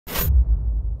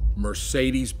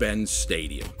Mercedes-Benz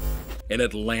Stadium in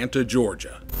Atlanta,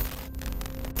 Georgia,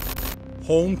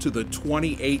 home to the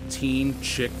 2018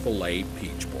 Chick-fil-A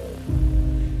Peach Bowl.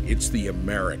 It's the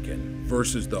American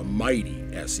versus the mighty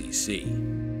SEC.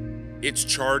 It's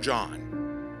Charge On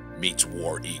meets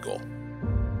War Eagle.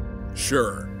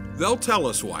 Sure, they'll tell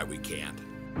us why we can't.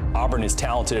 Auburn is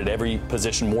talented at every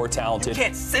position, more talented. You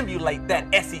can't simulate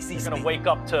that SEC speed. You're going to wake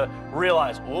up to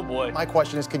realize, oh boy. My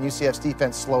question is, can UCF's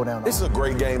defense slow down? This is a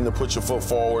great game to put your foot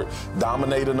forward,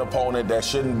 dominate an opponent that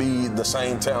shouldn't be the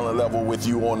same talent level with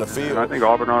you on the field. I think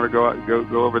Auburn ought to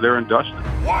go over there and dust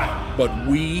it. But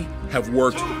we have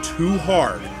worked too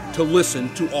hard to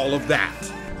listen to all of that.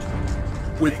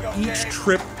 With each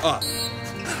trip up,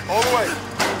 All the way.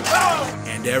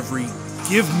 and every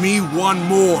give me one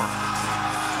more.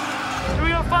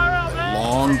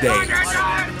 Long days,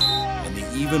 and the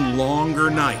even longer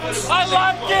nights. I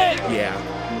like it!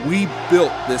 Yeah, we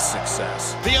built this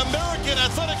success. The American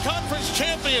Athletic Conference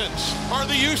champions are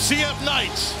the UCF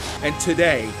Knights. And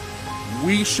today,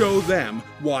 we show them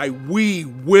why we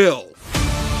will